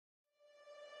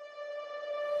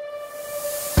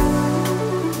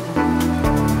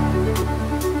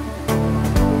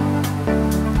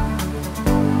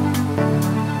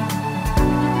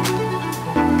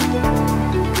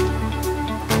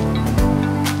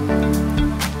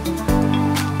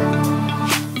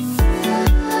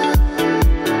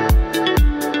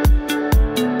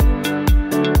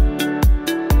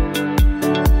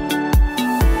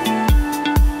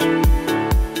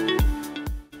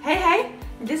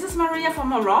Maria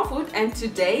from Raw Food, and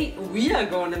today we are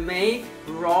going to make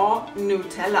raw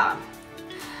Nutella.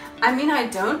 I mean, I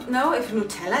don't know if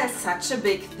Nutella is such a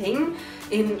big thing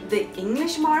in the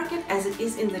English market as it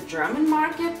is in the German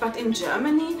market, but in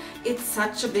Germany it's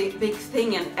such a big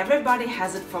thing and everybody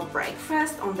has it for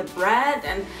breakfast on the bread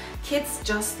and kids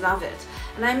just love it.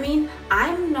 And I mean,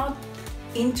 I'm not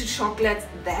into chocolate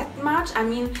that much, I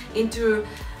mean into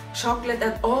chocolate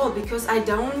at all, because I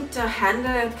don't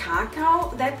handle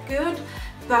cacao that good.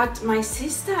 But my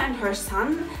sister and her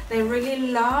son, they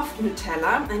really love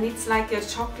Nutella, and it's like a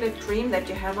chocolate cream that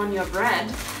you have on your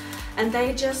bread, and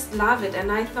they just love it.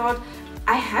 And I thought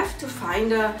I have to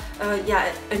find a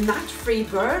nut-free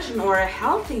version or a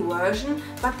healthy version,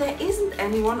 but there isn't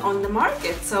anyone on the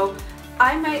market, so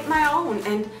I made my own.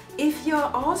 And if you're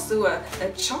also a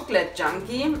chocolate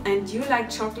junkie and you like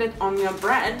chocolate on your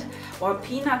bread or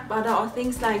peanut butter or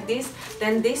things like this,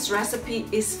 then this recipe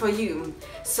is for you.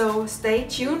 So stay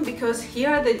tuned, because here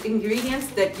are the ingredients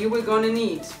that you will gonna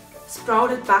need.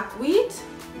 Sprouted buckwheat,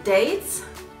 dates,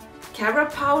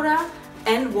 carob powder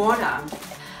and water.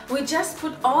 We just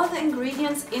put all the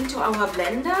ingredients into our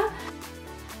blender,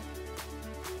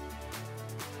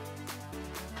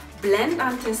 blend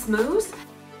until smooth,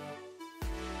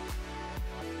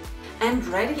 and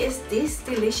ready is this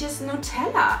delicious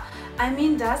Nutella. I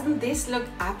mean, doesn't this look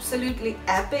absolutely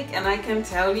epic? And I can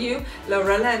tell you,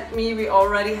 Lorella and me, we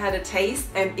already had a taste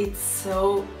and it's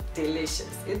so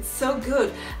delicious. It's so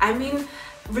good. I mean,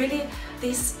 really,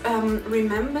 these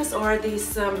remembers or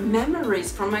these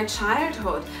memories from my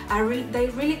childhood, they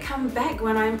really come back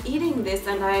when I'm eating this,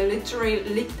 and I literally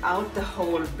licked out the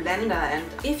whole blender. And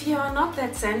if you are not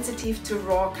that sensitive to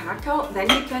raw cacao,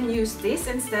 then you can use this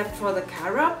instead for the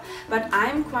carob, but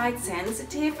I'm quite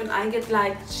sensitive and I get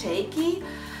like shaky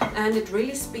and it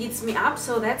really speeds me up,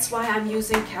 so that's why I'm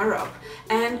using carob.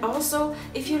 And also,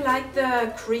 if you like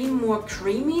the cream more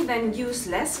creamy, then use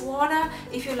less water.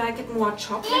 If you like it more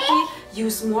chocolatey,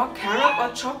 use more carob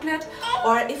or chocolate.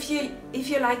 Or if you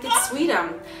like it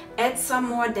sweeter, add some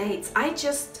more dates. I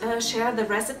just share the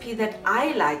recipe that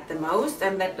I like the most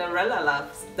and that Lorella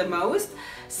loves the most.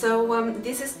 So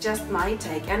this is just my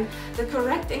take, and the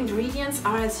correct ingredients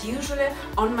are as usual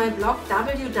on my blog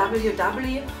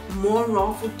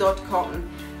www.morerawfood.com.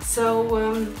 So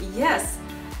yes,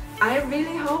 I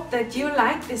really hope that you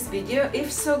like this video. If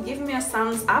so, give me a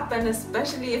thumbs up, and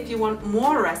especially if you want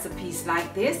more recipes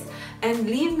like this, and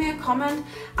leave me a comment.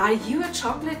 Are you a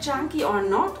chocolate junkie or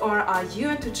not, or are you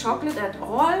into chocolate at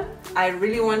all? I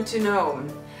really want to know.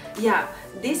 Yeah,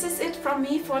 this is it from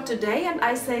me for today, and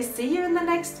I say see you in the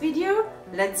next video.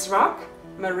 Let's rock,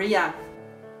 Maria.